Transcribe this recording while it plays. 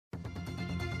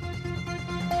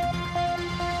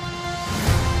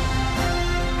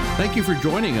Thank you for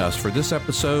joining us for this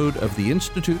episode of the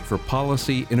Institute for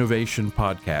Policy Innovation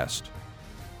podcast.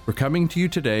 We're coming to you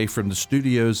today from the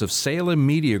studios of Salem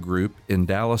Media Group in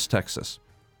Dallas, Texas.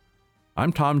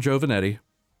 I'm Tom Giovanetti,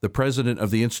 the president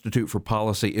of the Institute for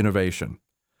Policy Innovation.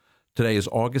 Today is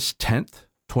August 10th,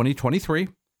 2023,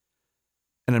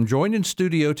 and I'm joined in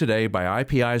studio today by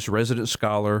IPI's resident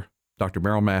scholar, Dr.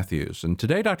 Merrill Matthews. And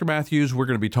today, Dr. Matthews, we're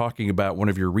going to be talking about one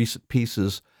of your recent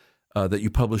pieces that you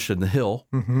published in The Hill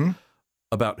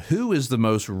about who is the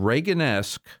most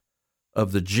Reaganesque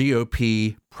of the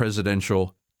GOP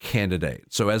presidential candidate.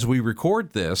 So as we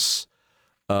record this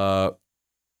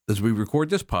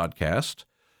podcast,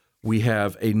 we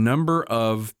have a number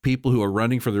of people who are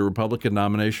running for the Republican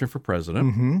nomination for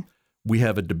president. We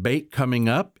have a debate coming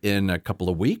up in a couple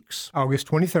of weeks, August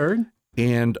 23rd.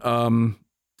 And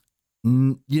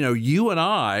you and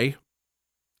I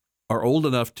are old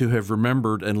enough to have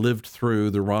remembered and lived through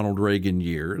the Ronald Reagan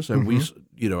years. And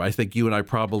I think you and I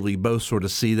probably both sort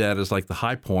of see that as like the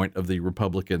high point of the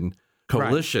Republican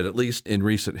coalition, at least in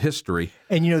recent history.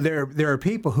 And, there are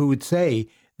people who would say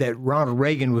that Ronald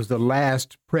Reagan was the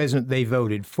last president they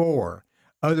voted for.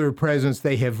 Other presidents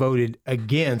they have voted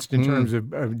against in terms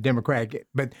of Democratic.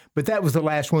 But that was the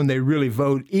last one they really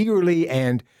voted eagerly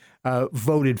and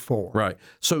voted for. Right.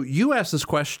 So you asked this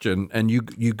question, and you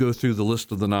go through the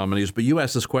list of the nominees, but you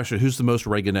asked this question, who's the most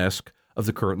Reaganesque of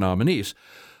the current nominees?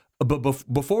 But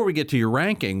before we get to your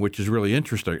ranking, which is really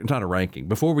interesting, it's not a ranking,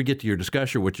 before we get to your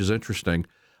discussion, which is interesting,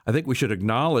 I think we should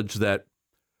acknowledge that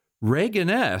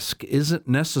Reaganesque isn't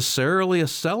necessarily a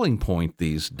selling point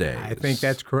these days. I think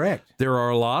that's correct. There are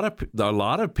a lot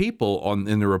of people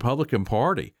in the Republican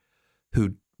Party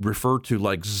who refer to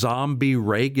like zombie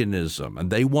Reaganism,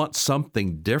 and they want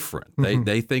something different.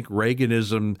 They think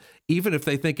Reaganism, even if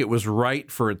they think it was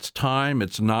right for its time,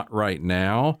 it's not right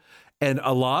now. And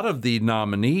a lot of the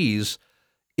nominees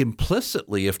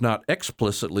implicitly, if not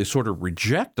explicitly, sort of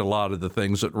reject a lot of the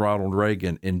things that Ronald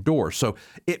Reagan endorsed. So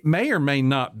it may or may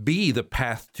not be the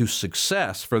path to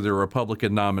success for the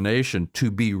Republican nomination to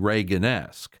be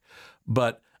Reaganesque.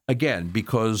 But again,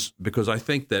 because I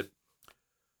think that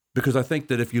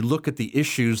if you look at the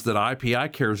issues that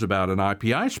IPI cares about in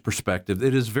IPI's perspective,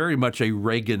 it is very much a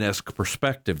Reaganesque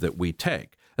perspective that we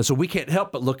take. And so we can't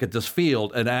help but look at this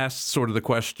field and ask sort of the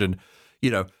question,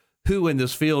 who in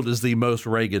this field is the most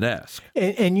Reaganesque?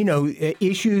 And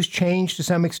issues change to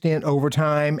some extent over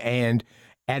time, and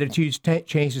attitudes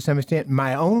change to some extent.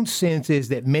 My own sense is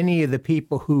that many of the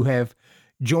people who have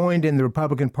joined in the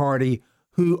Republican Party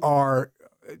who are,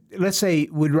 let's say,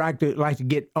 would like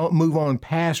to move on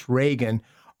past Reagan,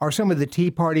 are some of the Tea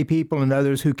Party people and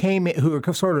others who came in, who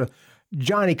are sort of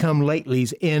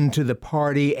Johnny-come-latelys into the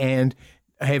party and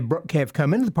have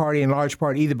come into the party in large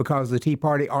part either because of the Tea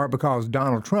Party or because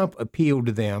Donald Trump appealed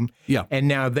to them. Yeah. And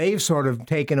now they've sort of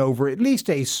taken over at least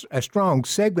a strong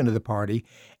segment of the party,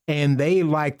 and they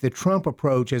like the Trump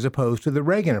approach as opposed to the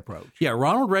Reagan approach. Yeah,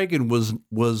 Ronald Reagan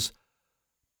was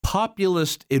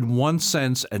populist in one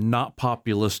sense and not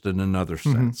populist in another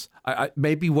sense.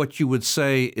 Maybe what you would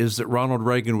say is that Ronald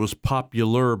Reagan was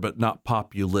popular but not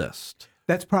populist.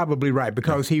 That's probably right,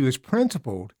 because he was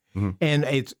principled. And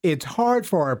it's hard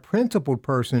for a principled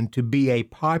person to be a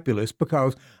populist,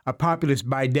 because a populist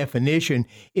by definition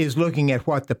is looking at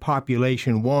what the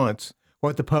population wants,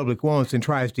 what the public wants, and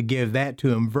tries to give that to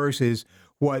them versus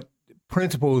what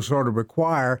principles sort of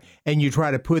require, and you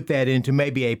try to put that into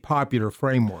maybe a popular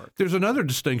framework. There's another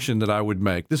distinction that I would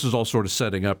make. This is all sort of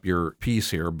setting up your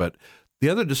piece here, but the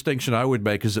other distinction I would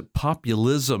make is that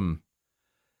populism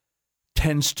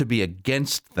tends to be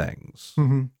against things.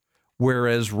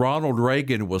 Whereas Ronald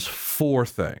Reagan was for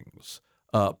things.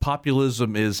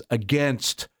 Populism is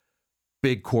against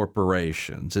big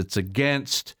corporations. It's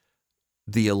against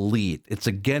the elite. It's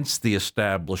against the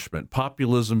establishment.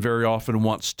 Populism very often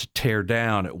wants to tear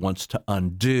down. It wants to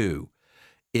undo.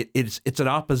 It's an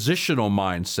oppositional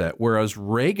mindset, whereas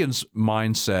Reagan's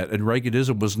mindset and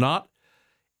Reaganism was not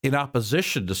in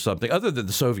opposition to something other than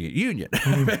the Soviet Union.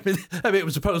 I mean, it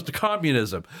was opposed to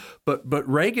communism. But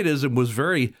Reaganism was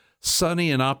very sunny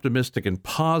and optimistic and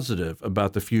positive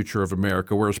about the future of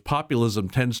America, whereas populism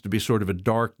tends to be sort of a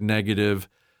dark, negative,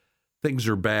 things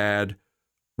are bad,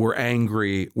 we're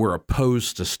angry, we're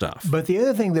opposed to stuff. But the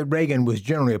other thing that Reagan was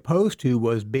generally opposed to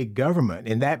was big government,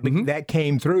 and that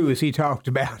came through as he talked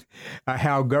about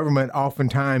how government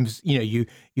oftentimes, you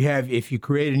have, if you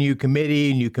create a new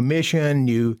committee, new commission,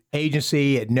 new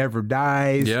agency, it never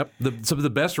dies. Yep. Some of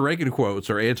the best Reagan quotes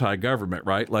are anti-government,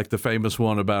 right? Like the famous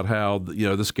one about how,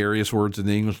 the scariest words in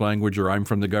the English language are "I'm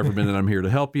from the government and I'm here to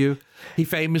help you." He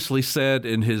famously said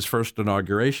in his first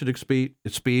inauguration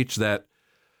speech that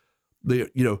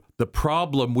the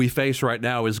problem we face right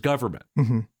now is government.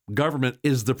 Mm-hmm. Government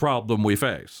is the problem we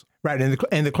face. Right,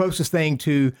 and the closest thing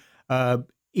to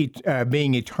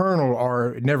being eternal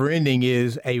or never ending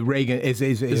is a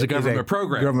government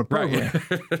program. Government program.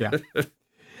 Right. Yeah.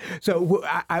 So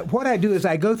what I do is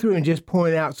I go through and just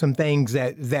point out some things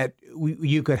that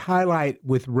you could highlight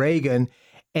with Reagan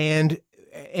and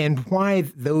why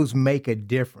those make a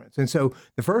difference. And so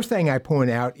the first thing I point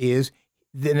out is,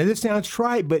 and this sounds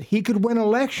trite, but he could win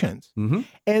elections. Mm-hmm.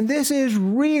 And this is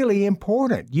really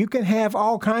important. You can have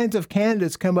all kinds of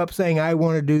candidates come up saying, I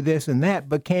want to do this and that,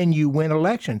 but can you win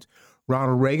elections?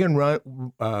 Ronald Reagan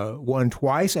won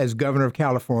twice as governor of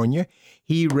California.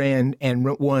 He ran and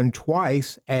won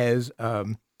twice as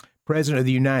president of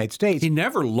the United States. He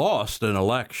never lost an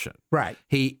election. Right.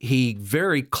 He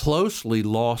very closely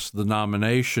lost the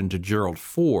nomination to Gerald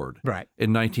Ford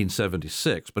in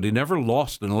 1976, but he never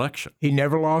lost an election. He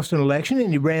never lost an election,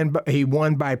 and he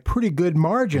won by pretty good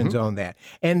margins on that.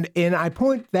 And I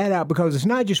point that out because it's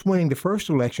not just winning the first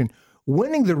election.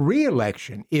 Winning the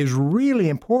reelection is really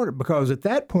important because at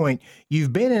that point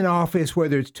you've been in office,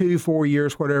 whether it's 2-4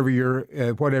 years, whatever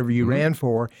you ran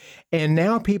for, and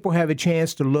now people have a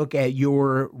chance to look at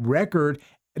your record,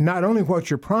 not only what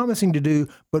you're promising to do,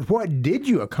 but what did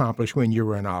you accomplish when you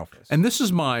were in office. And this is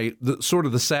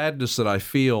the sadness that I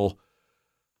feel.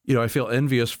 I feel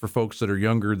envious for folks that are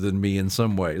younger than me in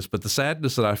some ways, but the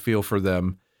sadness that I feel for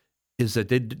them is that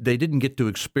they didn't get to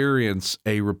experience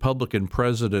a Republican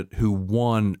president who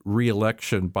won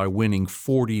re-election by winning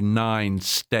 49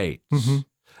 states. Mm-hmm.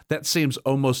 That seems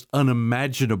almost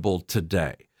unimaginable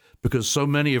today because so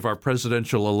many of our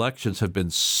presidential elections have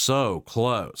been so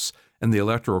close in the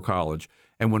Electoral College.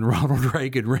 And when Ronald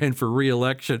Reagan ran for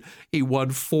re-election, he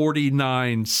won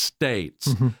 49 states.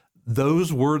 Mm-hmm.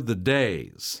 Those were the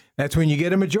days. That's when you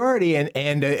get a majority,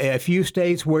 and a few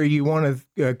states where you want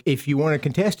to, if you want to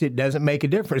contest it, doesn't make a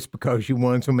difference because you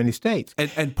won so many states.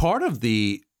 And part of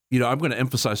the, I'm going to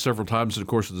emphasize several times in the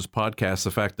course of this podcast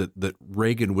the fact that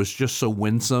Reagan was just so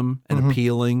winsome and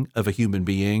appealing of a human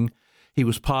being. He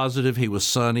was positive. He was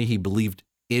sunny. He believed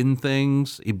in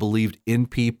things. He believed in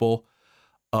people.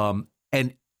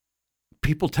 And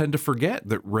people tend to forget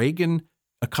that Reagan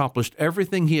accomplished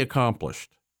everything he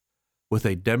accomplished with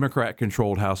a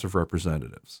Democrat-controlled House of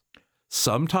Representatives.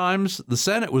 Sometimes the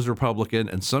Senate was Republican,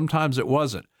 and sometimes it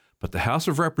wasn't. But the House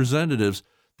of Representatives,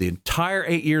 the entire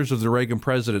 8 years of the Reagan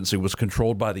presidency was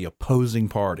controlled by the opposing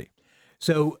party.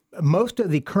 So most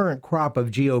of the current crop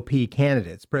of GOP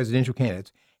candidates, presidential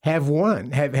candidates, have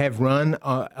run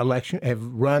on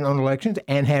elections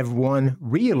and have won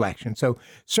re-election. So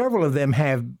several of them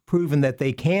have proven that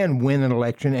they can win an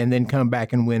election and then come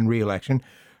back and win re-election.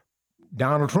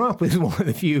 Donald Trump is one of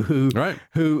the few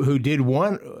who did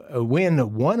win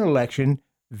one election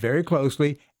very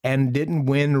closely and didn't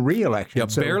win re-election. Yeah,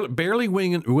 so, barely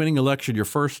winning election your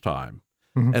first time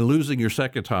and losing your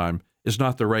second time is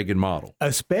not the Reagan model.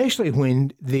 Especially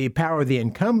when the power of the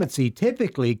incumbency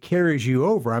typically carries you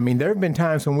over. I mean, there have been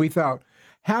times when we thought,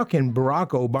 how can Barack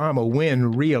Obama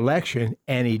win re-election?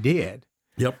 And he did.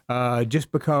 Yep.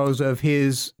 Just because of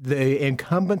the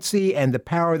incumbency and the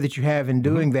power that you have in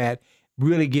doing that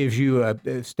really gives you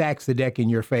stacks the deck in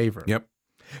your favor. Yep.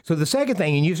 So the second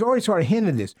thing, and you've already sort of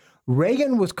hinted this,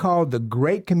 Reagan was called the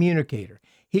great communicator.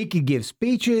 He could give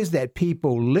speeches that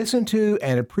people listened to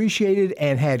and appreciated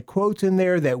and had quotes in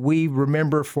there that we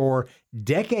remember for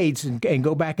decades and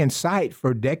go back and cite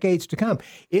for decades to come.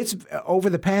 It's over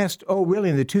the past, really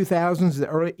in the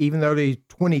 2000s, even the early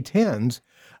 2010s,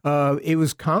 it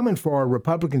was common for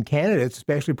Republican candidates,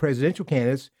 especially presidential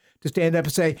candidates, to stand up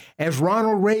and say, as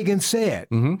Ronald Reagan said,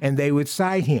 and they would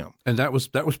cite him. And that was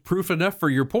proof enough for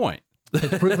your point.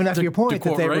 It's proof enough for your point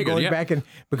that they were going back and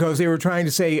because they were trying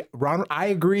to say, I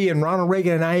agree, and Ronald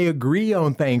Reagan and I agree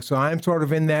on things. So I'm sort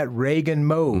of in that Reagan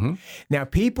mode. Now,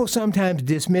 people sometimes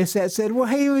dismiss that, said, well,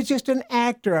 hey, he was just an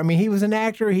actor. I mean, he was an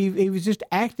actor. He was just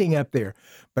acting up there.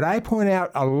 But I point out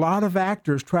a lot of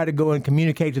actors try to go and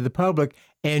communicate to the public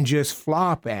and just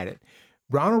flop at it.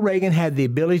 Ronald Reagan had the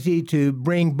ability to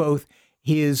bring both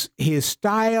his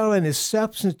style and his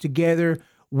substance together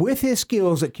with his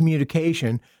skills at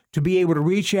communication to be able to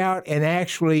reach out and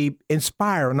actually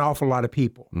inspire an awful lot of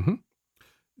people.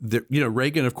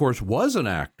 Reagan, of course, was an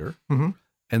actor.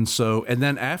 And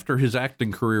then after his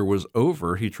acting career was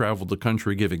over, he traveled the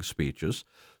country giving speeches.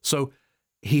 So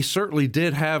he certainly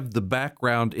did have the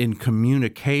background in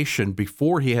communication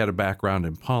before he had a background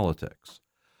in politics.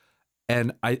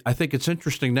 And I think it's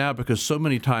interesting now because so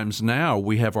many times now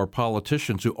we have our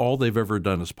politicians who all they've ever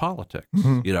done is politics.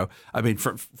 I mean,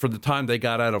 from the time they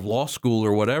got out of law school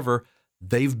or whatever,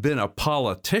 they've been a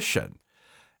politician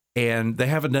and they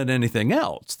haven't done anything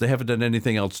else. They haven't done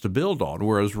anything else to build on,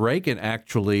 whereas Reagan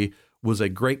actually was a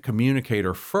great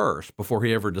communicator first before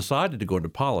he ever decided to go into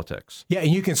politics. Yeah,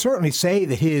 and you can certainly say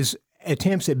that his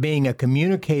attempts at being a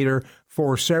communicator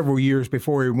for several years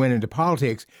before he went into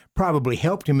politics probably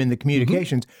helped him in the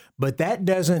communications, but that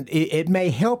doesn't, it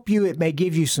may help you, it may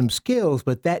give you some skills,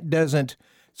 but that doesn't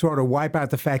sort of wipe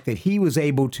out the fact that he was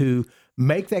able to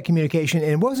make that communication.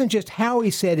 And it wasn't just how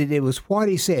he said it, it was what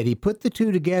he said. He put the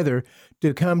two together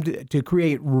to come to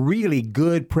create really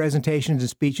good presentations and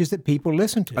speeches that people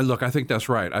listen to. Look, I think that's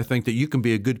right. I think that you can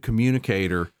be a good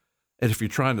communicator, and if you're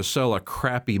trying to sell a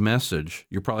crappy message,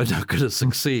 you're probably not going to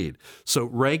succeed. So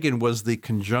Reagan was the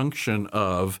conjunction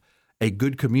of a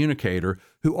good communicator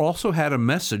who also had a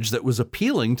message that was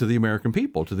appealing to the American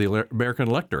people, to the American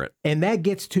electorate. And that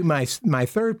gets to my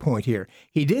third point here.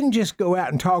 He didn't just go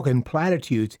out and talk in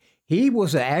platitudes. He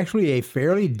was actually a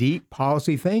fairly deep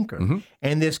policy thinker.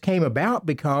 And this came about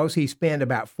because he spent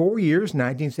about 4 years,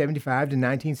 1975 to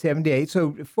 1978.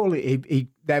 So fully,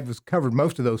 that was covered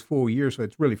most of those 4 years, so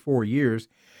it's really 4 years.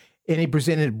 And he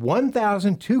presented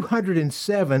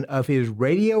 1,207 of his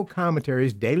radio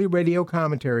commentaries, daily radio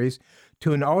commentaries,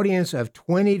 to an audience of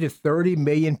 20 to 30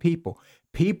 million people.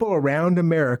 People around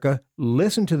America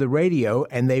listen to the radio,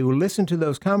 and they will listen to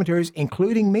those commentaries,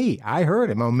 including me. I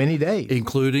heard him on many days,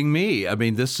 including me. I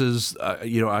mean, this is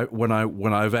when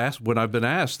I've been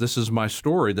asked, this is my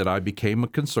story that I became a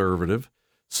conservative,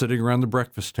 sitting around the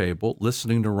breakfast table,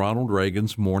 listening to Ronald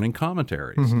Reagan's morning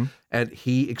commentaries, and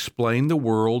he explained the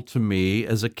world to me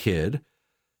as a kid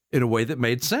in a way that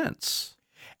made sense.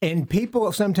 And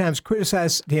people sometimes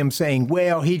criticize him, saying,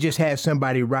 well, he just has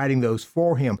somebody writing those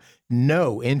for him.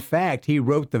 No, in fact, he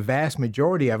wrote the vast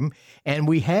majority of them. And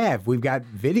we've got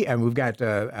video, and we've got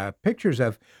pictures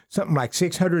of something like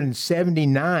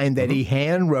 679 that he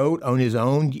hand wrote on his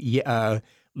own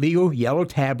legal yellow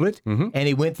tablet. And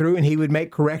he went through and he would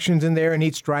make corrections in there, and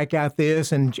he'd strike out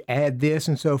this and add this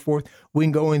and so forth. We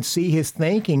can go and see his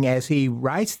thinking as he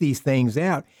writes these things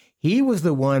out. He was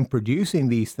the one producing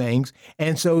these things,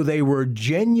 and so they were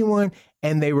genuine,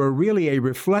 and they were really a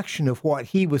reflection of what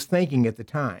he was thinking at the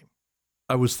time.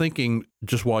 I was thinking,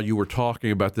 just while you were talking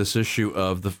about this issue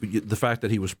of the fact that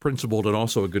he was principled and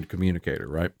also a good communicator,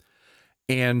 right?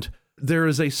 And there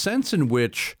is a sense in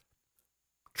which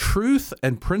truth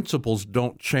and principles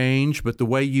don't change, but the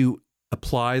way you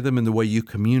apply them and the way you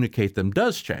communicate them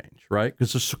does change, right?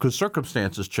 Because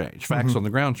circumstances change, facts on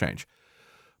the ground change.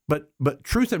 But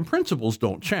truth and principles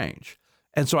don't change.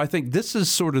 And so I think this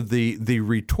is sort of the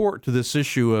retort to this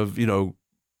issue of,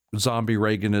 zombie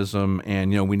Reaganism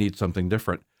and, we need something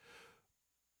different.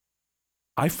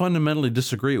 I fundamentally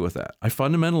disagree with that. I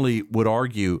fundamentally would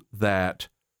argue that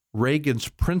Reagan's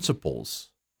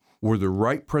principles were the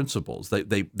right principles.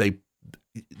 They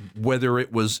whether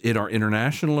it was in our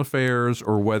international affairs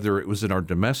or whether it was in our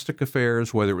domestic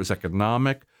affairs, whether it was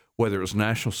economic, whether it was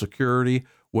national security,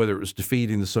 whether it was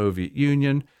defeating the Soviet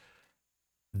Union,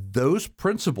 those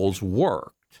principles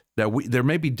worked. Now, there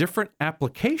may be different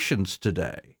applications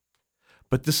today,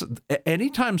 but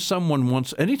anytime someone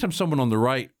on the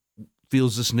right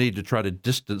feels this need to try to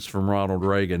distance from Ronald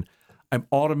Reagan, I'm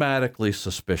automatically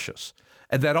suspicious.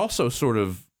 And that also sort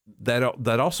of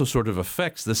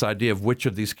affects this idea of which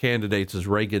of these candidates is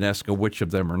Reaganesque and which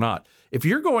of them are not. If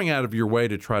you're going out of your way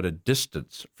to try to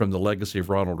distance from the legacy of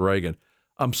Ronald Reagan,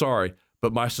 I'm sorry,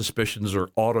 but my suspicions are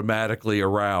automatically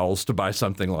aroused by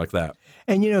something like that.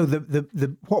 And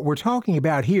the what we're talking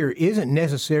about here isn't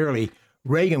necessarily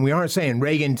Reagan. We aren't saying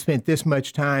Reagan spent this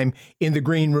much time in the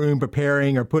green room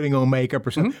preparing or putting on makeup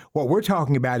or something. What we're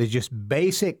talking about is just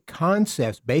basic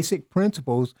concepts, basic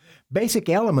principles, basic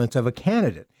elements of a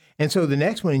candidate. And so the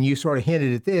next one, and you sort of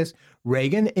hinted at this,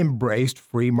 Reagan embraced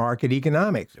free market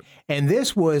economics. Yep. And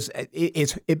this was,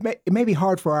 it may be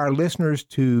hard for our listeners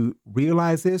to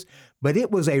realize this, but it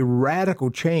was a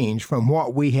radical change from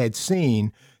what we had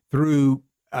seen through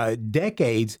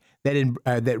decades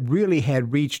that really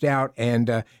had reached out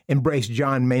and embraced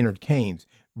John Maynard Keynes.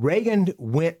 Reagan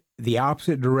went the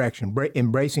opposite direction,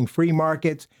 embracing free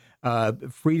markets,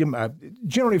 freedom,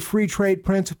 generally free trade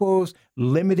principles,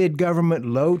 limited government,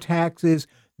 low taxes,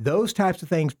 those types of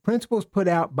things, principles put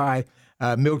out by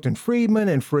Milton Friedman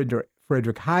and Friedrich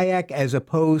Hayek, as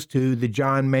opposed to the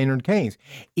John Maynard Keynes.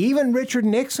 Even Richard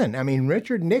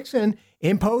Nixon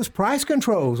imposed price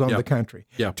controls on the country,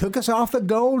 took us off the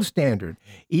gold standard.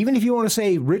 Even if you want to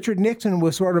say Richard Nixon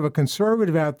was sort of a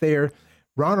conservative out there,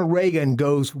 Ronald Reagan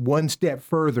goes one step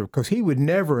further because he would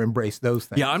never embrace those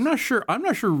things. Yeah, I'm not sure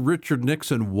Richard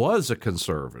Nixon was a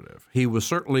conservative. He was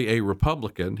certainly a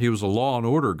Republican. He was a law and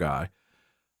order guy.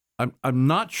 I'm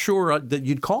not sure that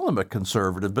you'd call him a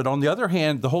conservative, but on the other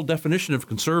hand, the whole definition of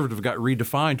conservative got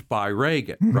redefined by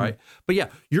Reagan, right? But yeah,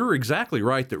 you're exactly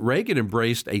right that Reagan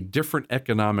embraced a different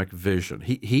economic vision.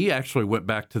 He actually went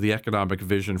back to the economic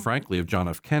vision, frankly, of John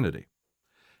F. Kennedy.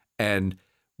 And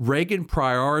Reagan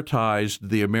prioritized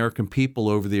the American people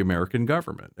over the American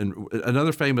government. And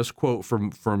another famous quote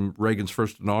from Reagan's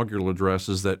first inaugural address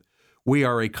is that we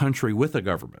are a country with a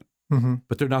government,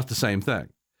 but they're not the same thing.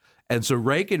 And so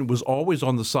Reagan was always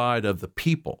on the side of the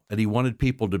people, and he wanted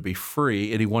people to be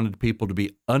free, and he wanted people to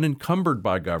be unencumbered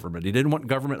by government. He didn't want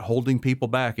government holding people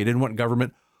back. He didn't want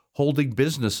government holding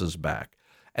businesses back.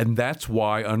 And that's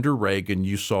why under Reagan,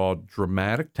 you saw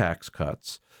dramatic tax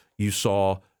cuts. You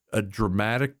saw a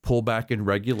dramatic pullback in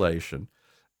regulation.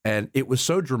 And it was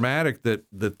so dramatic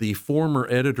that the former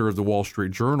editor of the Wall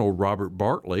Street Journal, Robert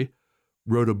Bartley,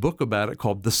 wrote a book about it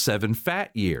called The 7 Fat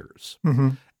Years.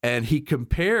 And he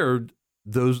compared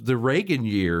the Reagan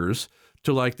years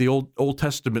to like the Old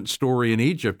Testament story in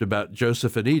Egypt about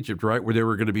Joseph in Egypt, right, where there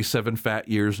were going to be 7 fat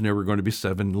years and there were going to be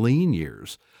 7 lean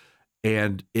years.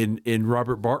 And in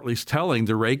Robert Bartley's telling,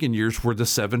 the Reagan years were the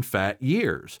 7 fat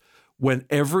years when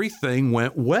everything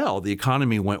went well. The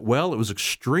economy went well. It was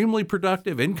extremely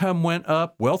productive. Income went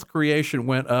up. Wealth creation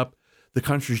went up. The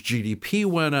country's GDP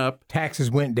went up. Taxes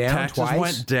went down twice. Taxes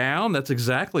went down. That's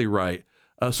exactly right.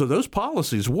 So those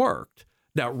policies worked.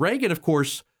 Now, Reagan, of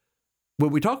course,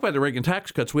 when we talk about the Reagan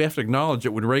tax cuts, we have to acknowledge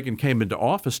that when Reagan came into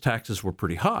office, taxes were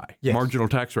pretty high. Yes. Marginal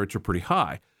tax rates are pretty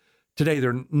high. Today,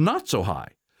 they're not so high.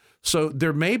 So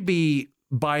there may be,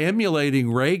 by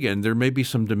emulating Reagan, there may be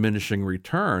some diminishing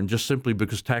return just simply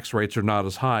because tax rates are not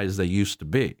as high as they used to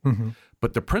be.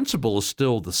 But the principle is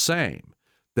still the same,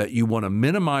 that you want to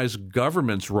minimize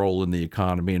government's role in the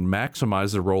economy and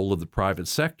maximize the role of the private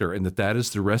sector, and that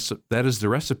is the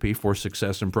recipe for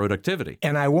success and productivity.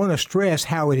 And I want to stress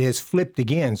how it has flipped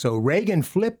again. So Reagan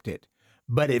flipped it,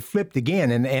 but it flipped again.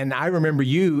 And I remember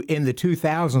you in the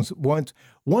 2000s,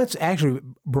 once actually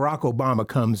Barack Obama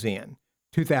comes in,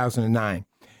 2009,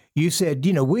 you said,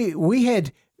 we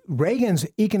had Reagan's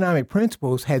economic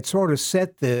principles had sort of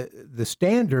set the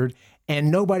standard,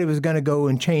 and nobody was going to go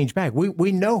and change back.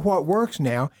 We know what works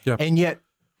now, and yet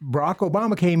Barack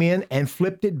Obama came in and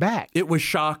flipped it back. It was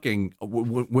shocking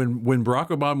when Barack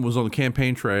Obama was on the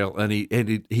campaign trail, and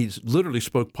he literally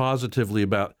spoke positively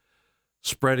about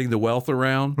spreading the wealth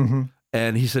around,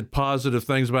 and he said positive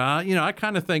things about, I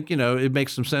kind of think, it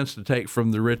makes some sense to take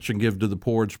from the rich and give to the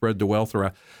poor and spread the wealth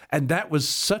around. And that was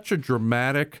such a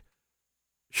dramatic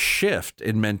shift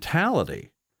in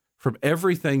mentality from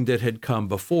everything that had come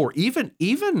before. Even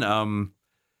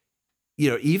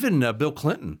Bill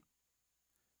Clinton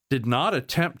did not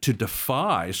attempt to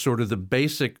defy sort of the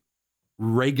basic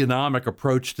Reaganomic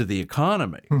approach to the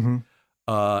economy.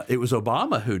 It was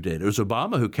Obama who did. It was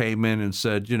Obama who came in and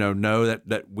said, no,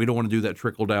 that we don't want to do that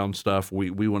trickle down stuff.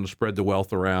 We want to spread the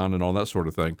wealth around and all that sort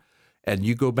of thing. And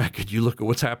you go back and you look at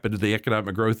what's happened to the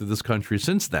economic growth of this country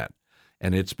since then,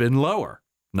 and it's been lower,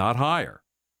 not higher.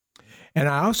 And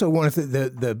I also wanted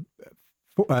the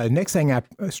next thing I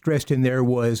stressed in there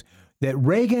was that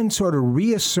Reagan sort of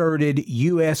reasserted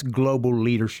U.S. global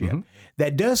leadership.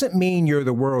 That doesn't mean you're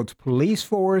the world's police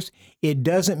force. It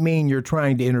doesn't mean you're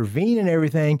trying to intervene in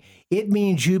everything. It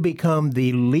means you become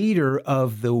the leader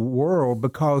of the world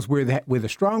because we're the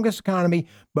strongest economy,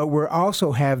 but we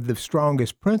also have the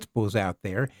strongest principles out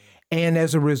there. And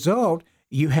as a result,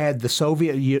 you had the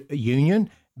Soviet Union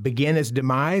begin its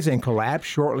demise and collapse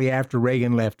shortly after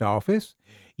Reagan left office.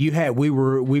 We had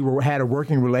a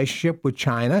working relationship with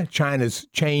China. China's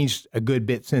changed a good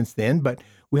bit since then, but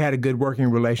we had a good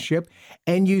working relationship.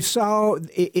 And you saw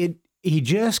he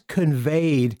just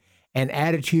conveyed an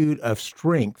attitude of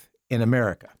strength in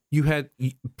America. You had,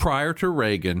 prior to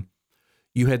Reagan,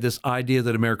 you had this idea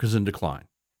that America's in decline.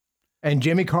 And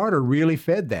Jimmy Carter really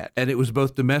fed that. And it was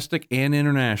both domestic and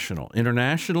international.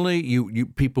 Internationally, we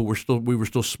were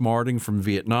still smarting from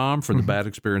Vietnam, from the bad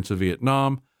experience of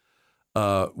Vietnam.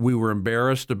 We were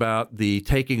embarrassed about the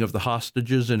taking of the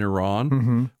hostages in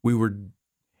Iran. We were,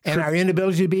 and our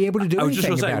inability to be able to do anything. I was just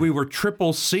going to say, we were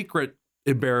triple secret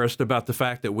embarrassed about the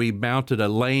fact that we mounted a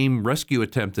lame rescue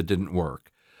attempt that didn't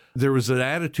work. There was an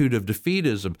attitude of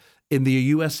defeatism in the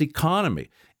U.S. economy.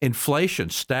 Inflation,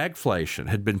 stagflation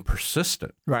had been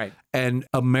persistent. Right. And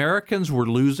Americans were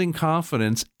losing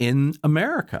confidence in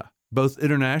America, both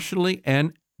internationally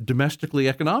and domestically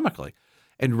economically.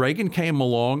 And Reagan came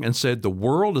along and said, the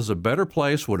world is a better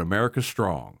place when America's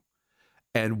strong.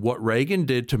 And what Reagan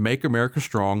did to make America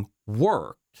strong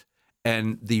worked.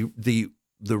 And the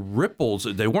ripples,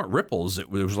 they weren't ripples,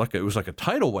 it was like a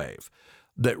tidal wave.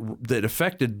 that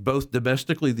affected both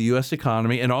domestically the U.S.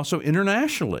 economy and also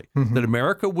internationally. That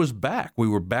America was back. We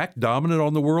were back dominant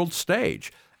on the world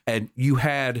stage. And you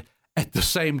had, at the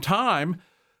same time,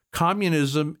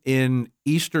 communism in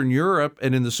Eastern Europe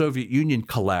and in the Soviet Union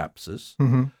collapses.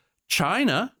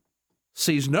 China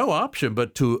sees no option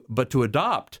but to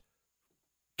adopt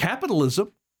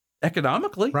capitalism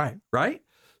economically. Right.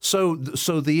 So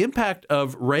the impact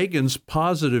of Reagan's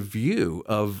positive view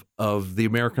of the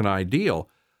American ideal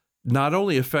not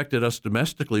only affected us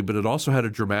domestically, but it also had a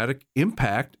dramatic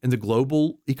impact in the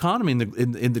global economy,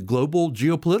 in the global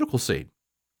geopolitical scene.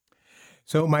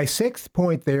 So my sixth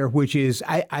point there, which is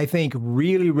I think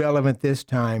really relevant this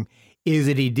time, is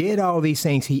that he did all these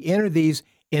things. He entered these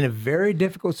in a very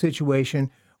difficult situation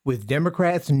with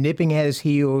Democrats nipping at his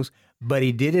heels, but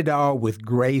he did it all with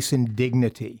grace and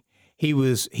dignity. He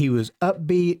was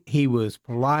upbeat. He was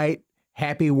polite,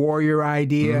 happy warrior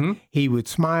idea. He would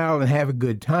smile and have a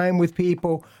good time with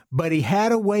people, but he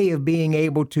had a way of being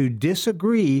able to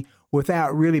disagree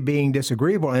without really being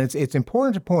disagreeable. And it's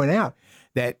important to point out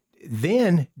that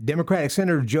then Democratic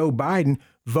Senator Joe Biden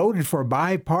voted for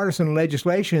bipartisan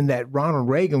legislation that Ronald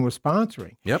Reagan was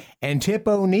sponsoring. And Tip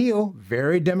O'Neill,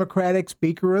 very Democratic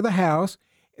Speaker of the House,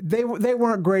 they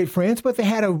weren't great friends, but they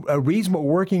had a reasonable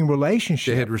working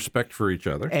relationship. They had respect for each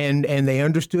other. And they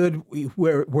understood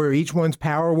where each one's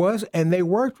power was, and they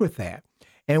worked with that.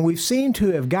 And we've seemed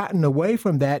to have gotten away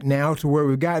from that now to where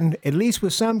we've gotten, at least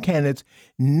with some candidates,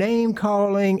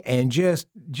 name-calling and just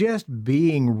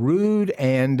being rude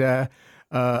and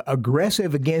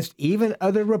aggressive against even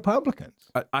other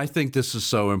Republicans. I think this is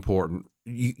so important.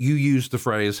 You used the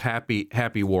phrase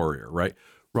happy warrior, right?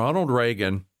 Ronald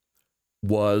Reagan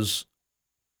was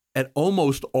at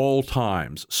almost all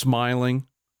times smiling,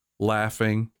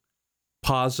 laughing,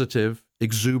 positive,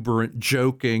 exuberant,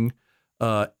 joking.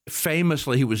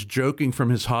 Famously, he was joking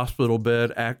from his hospital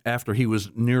bed after he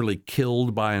was nearly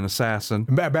killed by an assassin.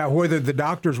 About whether the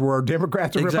doctors were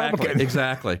Democrats or Republicans.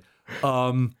 Exactly.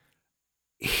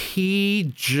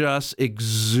 He just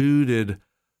exuded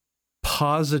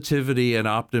positivity and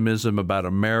optimism about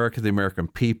America, the American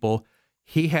people.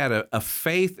 He had a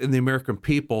faith in the American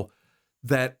people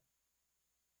that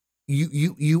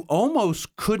you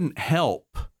almost couldn't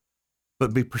help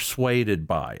but be persuaded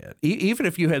by it. Even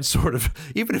if you had sort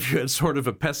of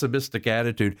a pessimistic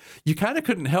attitude, you kind of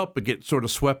couldn't help but get sort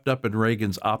of swept up in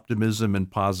Reagan's optimism and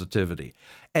positivity.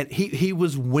 And he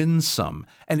was winsome,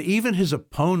 and even his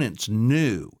opponents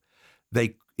knew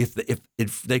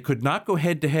if they could not go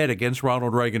head to head against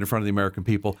Ronald Reagan in front of the American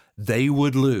people, they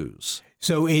would lose.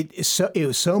 So it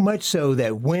was so much so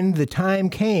that when the time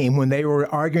came when they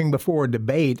were arguing before a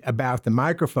debate about the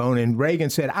microphone, and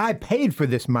Reagan said, "I paid for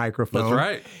this microphone." That's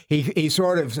right. He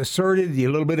sort of asserted a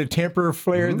little bit of temper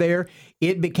flared there.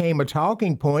 It became a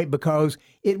talking point because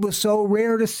it was so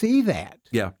rare to see that.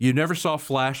 Yeah, you never saw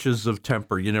flashes of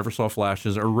temper. You never saw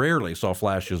flashes, or rarely saw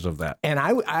flashes of that. And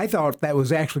I thought that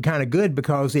was actually kind of good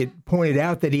because it pointed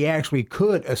out that he actually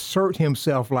could assert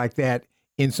himself like that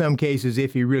in some cases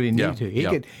if he really needed to.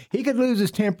 He could lose his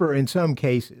temper in some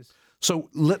cases. So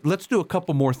let's do a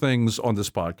couple more things on this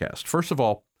podcast. First of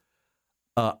all,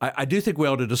 I do think we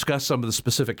ought to discuss some of the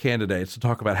specific candidates to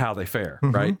talk about how they fare,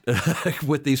 right,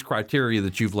 with these criteria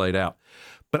that you've laid out.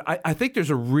 But I think there's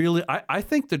I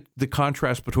think that the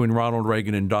contrast between Ronald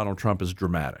Reagan and Donald Trump is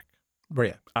dramatic.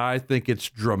 Yeah. I think it's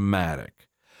dramatic.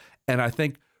 And I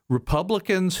think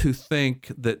Republicans who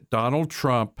think that Donald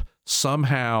Trump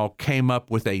somehow came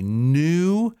up with a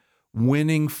new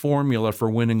winning formula for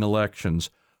winning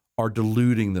elections are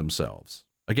deluding themselves.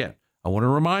 Again, I want to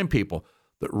remind people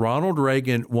that Ronald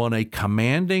Reagan won a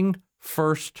commanding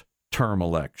first-term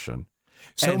election.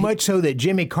 So much so that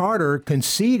Jimmy Carter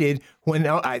conceded when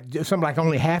something like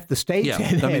only half the states. Yeah,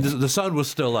 I mean, the sun was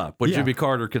still up when Jimmy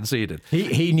Carter conceded.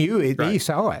 He knew it. Right. He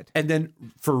saw it. And then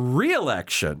for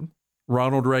re-election,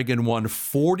 Ronald Reagan won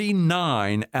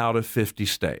 49 out of 50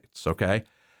 states, okay?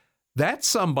 That's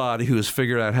somebody who has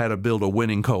figured out how to build a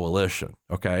winning coalition,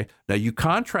 okay? Now, you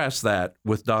contrast that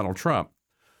with Donald Trump,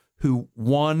 who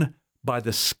won by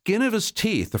the skin of his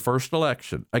teeth the first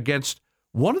election against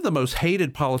one of the most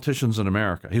hated politicians in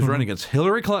America. He was running against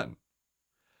Hillary Clinton,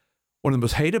 one of the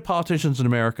most hated politicians in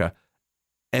America,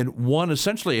 and won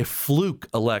essentially a fluke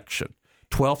election.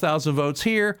 12,000 votes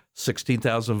here,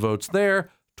 16,000 votes there,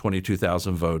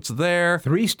 22,000 votes there.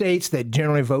 3 states that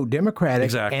generally vote Democratic.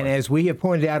 Exactly. And as we have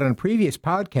pointed out on a previous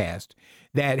podcast,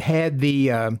 that had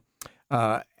the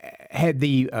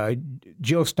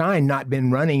Jill Stein not been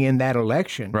running in that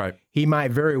election, right, he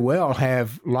might very well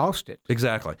have lost it.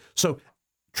 Exactly. So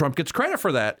Trump gets credit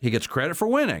for that. He gets credit for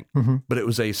winning. But it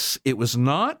was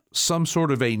not some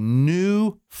sort of a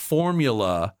new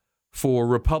formula for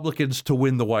Republicans to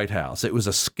win the White House. It was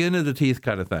a skin of the teeth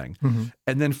kind of thing.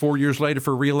 And then 4 years later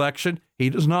for reelection, he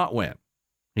does not win.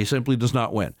 He simply does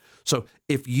not win. So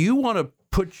if you want to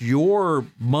put your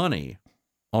money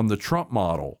on the Trump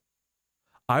model,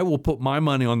 I will put my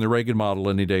money on the Reagan model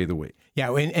any day of the week.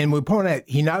 Yeah, and we point out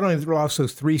he not only lost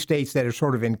those 3 states that are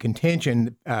sort of in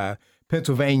contention,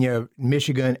 Pennsylvania,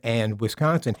 Michigan, and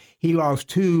Wisconsin, he lost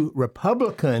 2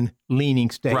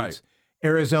 Republican-leaning states, right.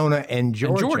 Arizona and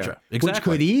Georgia, exactly. which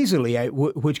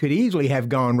could easily have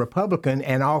gone Republican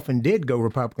and often did go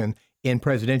Republican in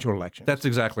presidential elections. That's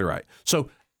exactly right. So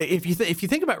if you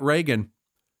think about Reagan,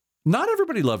 not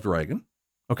everybody loved Reagan.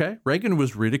 Okay, Reagan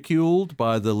was ridiculed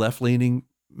by the left-leaning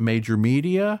major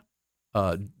media.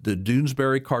 The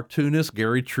Doonesbury cartoonist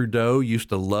Gary Trudeau used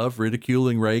to love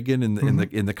ridiculing Reagan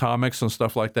in the comics and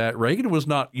stuff like that. Reagan was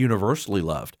not universally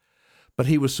loved, but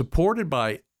he was supported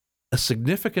by a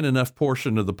significant enough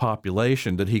portion of the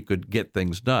population that he could get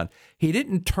things done. He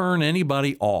didn't turn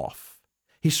anybody off.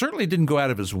 He certainly didn't go out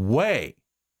of his way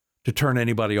to turn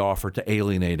anybody off or to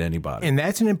alienate anybody. And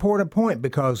that's an important point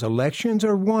because elections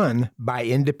are won by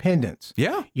independents.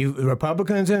 Yeah.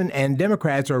 Republicans and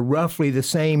Democrats are roughly the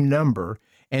same number.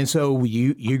 And so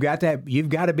you've got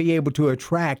to be able to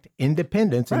attract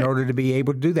independents in order to be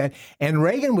able to do that. And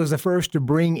Reagan was the first to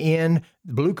bring in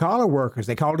blue collar workers.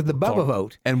 They called it the Bubba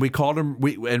vote, and we called them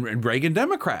and Reagan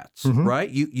Democrats,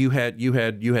 right? You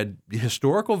had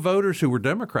historical voters who were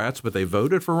Democrats, but they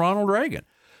voted for Ronald Reagan.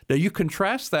 Now you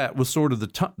contrast that with sort of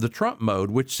the Trump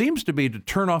mode, which seems to be to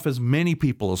turn off as many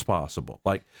people as possible.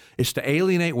 Like it's to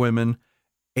alienate women,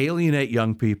 alienate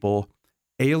young people,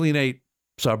 alienate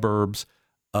suburbs.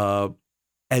 And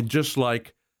just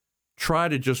like try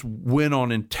to just win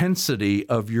on intensity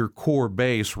of your core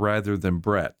base rather than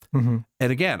breadth. And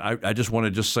again, I just want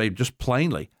to just say just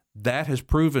plainly, that has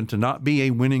proven to not be a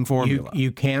winning formula.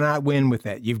 You cannot win with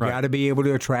that. You've got to be able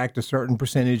to attract a certain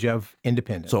percentage of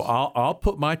independents. So I'll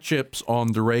put my chips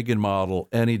on the Reagan model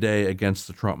any day against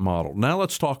the Trump model. Now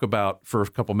let's talk about, for a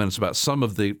couple minutes, about some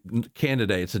of the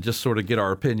candidates and just sort of get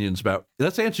our opinions about,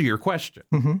 let's answer your question.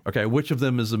 Okay, which of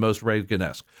them is the most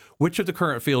Reaganesque? Which of the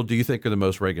current field do you think are the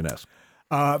most Reaganesque?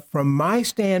 From my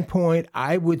standpoint,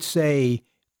 I would say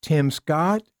Tim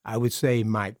Scott. I would say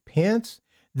Mike Pence,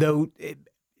 though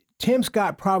Tim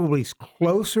Scott probably is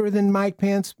closer than Mike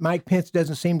Pence. Mike Pence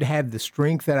doesn't seem to have the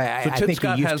strength that I think he used to.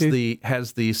 Tim Scott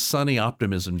has the sunny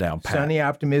optimism down pat. Sunny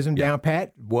optimism down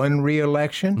pat. Won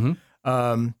re-election.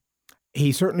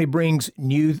 He certainly brings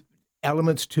new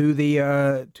elements to the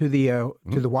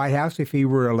White House if he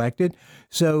were elected.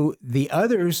 So the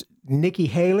others, Nikki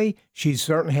Haley, she's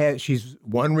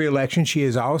won re-election. She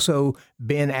has also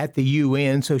been at the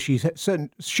UN, so she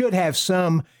should have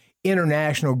some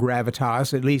international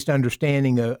gravitas, at least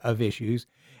understanding of issues.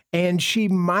 And she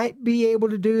might be able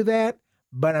to do that,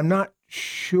 but I'm not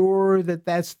sure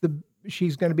that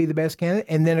she's going to be the best candidate.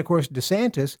 And then, of course,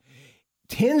 DeSantis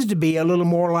tends to be a little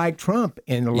more like Trump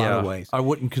in a lot of ways. I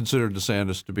wouldn't consider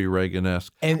DeSantis to be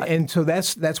Reaganesque. And so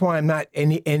that's why I'm not,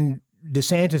 and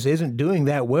DeSantis isn't doing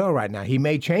that well right now. He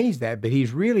may change that, but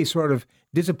he's really sort of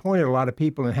disappointed a lot of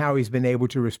people in how he's been able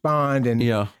to respond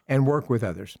and work with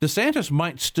others. DeSantis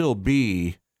might still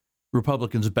be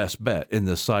Republicans' best bet in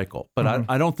this cycle, but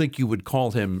I don't think you would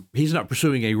call him, he's not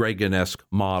pursuing a Reaganesque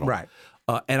model. Right.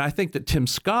 And I think that Tim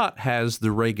Scott has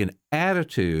the Reagan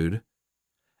attitude,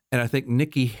 and I think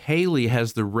Nikki Haley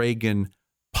has the Reagan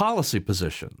policy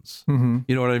positions. You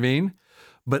know what I mean?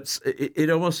 But it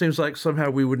almost seems like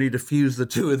somehow we would need to fuse the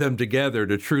two of them together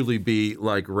to truly be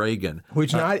like Reagan.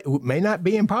 Which may not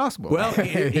be impossible. Well,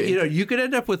 you could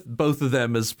end up with both of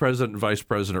them as president and vice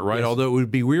president, right? Yes. Although it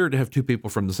would be weird to have two people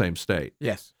from the same state.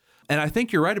 Yes. And I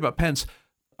think you're right about Pence.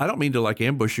 I don't mean to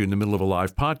ambush you in the middle of a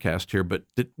live podcast here, but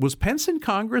was Pence in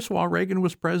Congress while Reagan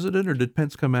was president, or did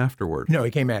Pence come afterward? No, he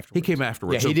came afterwards. He came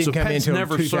afterwards. Yeah, he didn't come Pence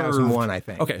until 2001, I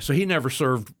think. Okay, so he never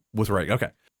served with Reagan.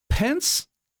 Okay. Pence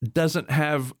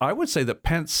I would say that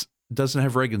Pence doesn't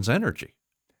have Reagan's energy.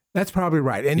 That's probably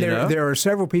right. And there are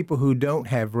several people who don't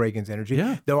have Reagan's energy,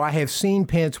 though I have seen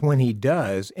Pence when he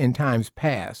does in times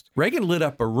past. Reagan lit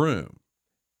up a room.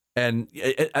 And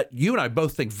you and I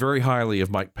both think very highly of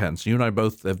Mike Pence. You and I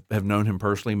both have known him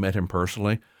personally, met him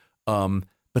personally.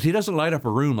 But he doesn't light up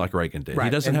a room like Reagan did. Right. He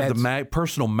doesn't have the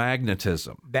personal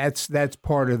magnetism. That's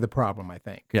part of the problem, I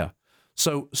think. Yeah.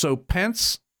 So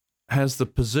Pence has the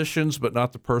positions, but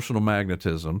not the personal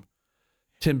magnetism.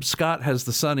 Tim Scott has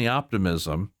the sunny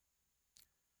optimism,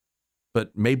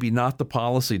 but maybe not the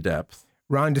policy depth.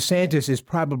 Ron DeSantis is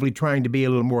probably trying to be a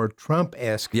little more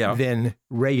Trump-esque than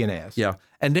Reaganesque. Yeah.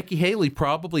 And Nikki Haley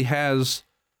probably has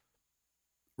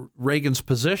Reagan's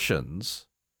positions,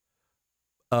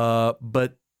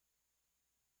 but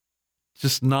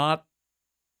just not,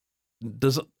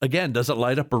 doesn't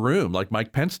light up a room like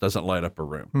Mike Pence doesn't light up a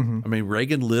room. Mm-hmm. I mean,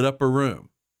 Reagan lit up a room.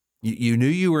 You knew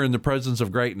you were in the presence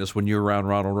of greatness when you were around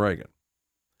Ronald Reagan.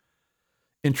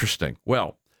 Interesting.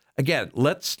 Well, again,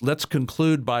 let's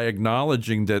conclude by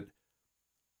acknowledging that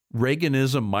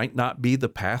Reaganism might not be the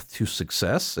path to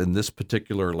success in this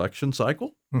particular election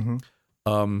cycle.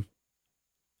 Mm-hmm.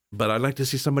 But I'd like to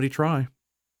see somebody try.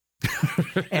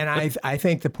 And I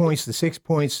think the 6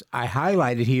 points I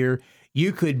highlighted here,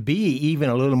 you could be even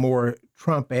a little more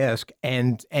Trump-esque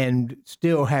and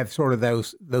still have sort of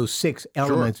those 6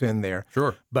 elements in there.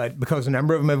 Sure. But because a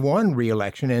number of them have won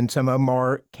re-election and some of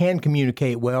them can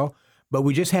communicate well, but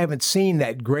we just haven't seen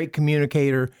that great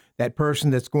communicator, that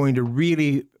person that's going to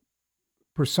really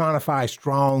personify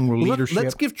strong leadership.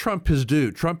 Let's give Trump his due.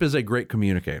 Trump is a great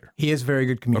communicator. He is a very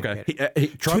good communicator. Okay.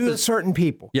 Trump to certain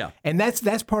people. Yeah. And that's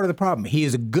part of the problem. He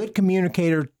is a good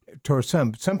communicator to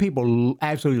some. Some people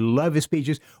absolutely love his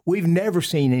speeches. We've never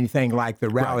seen anything like the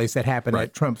rallies that happen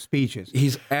at Trump's speeches.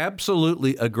 He's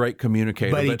absolutely a great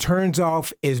communicator. But he turns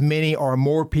off as many or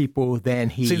more people than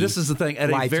he See, this is the thing.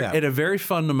 At a very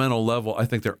fundamental level, I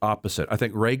think they're opposite. I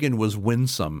think Reagan was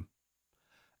winsome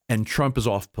and Trump is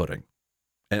off-putting.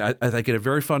 And I think at a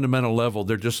very fundamental level,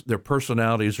 their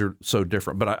personalities are so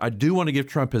different. But I do want to give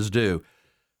Trump his due.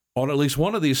 On at least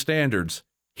one of these standards,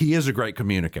 he is a great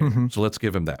communicator. Mm-hmm. So let's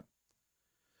give him that.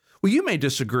 Well, you may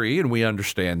disagree, and we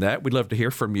understand that. We'd love to hear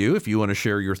from you. If you want to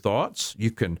share your thoughts,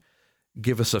 you can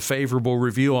give us a favorable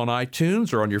review on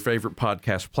iTunes or on your favorite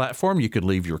podcast platform. You can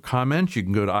leave your comments. You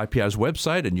can go to IPI's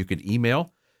website, and you can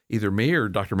email either me or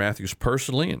Dr. Matthews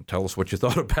personally and tell us what you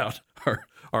thought about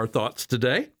our thoughts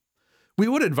today. We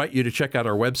would invite you to check out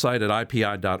our website at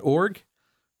ipi.org.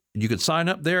 You can sign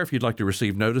up there if you'd like to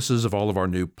receive notices of all of our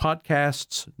new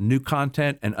podcasts, new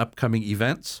content, and upcoming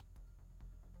events.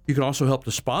 You can also help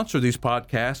to sponsor these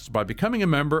podcasts by becoming a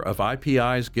member of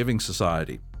IPI's Giving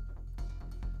Society.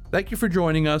 Thank you for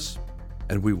joining us,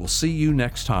 and we will see you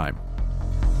next time.